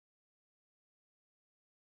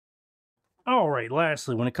All right,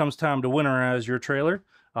 lastly, when it comes time to winterize your trailer,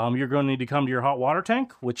 you're going to need to come to your hot water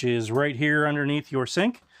tank, which is right here underneath your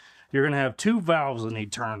sink. You're going to have two valves that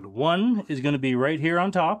need turned. One is going to be right here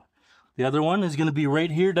on top. The other one is going to be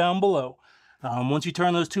right here down below. Once you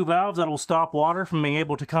turn those two valves, that will stop water from being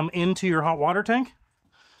able to come into your hot water tank.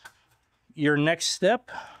 Your next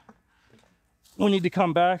step, we need to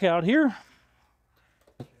come back out here.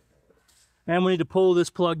 And we need to pull this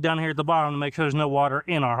plug down here at the bottom to make sure there's no water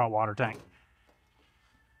in our hot water tank.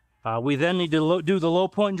 We then need to do the low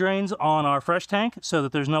point drains on our fresh tank so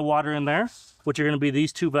that there's no water in there, which are going to be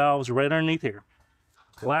these two valves right underneath here.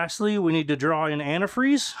 Lastly, we need to draw in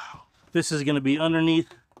antifreeze. This is going to be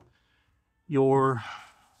underneath your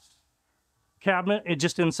cabinet and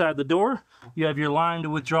just inside the door. You have your line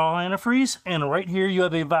to withdraw antifreeze, and right here you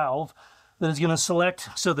have a valve that is going to select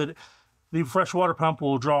so that the fresh water pump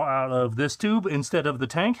will draw out of this tube instead of the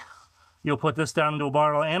tank. You'll put this down into a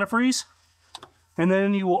bottle of antifreeze, and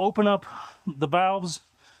then you will open up the valves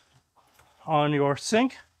on your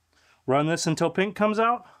sink, run this until pink comes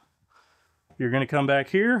out. You're going to come back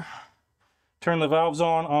here, turn the valves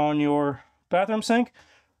on your bathroom sink,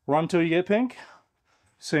 run till you get pink.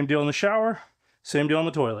 Same deal in the shower, same deal in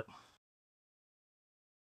the toilet.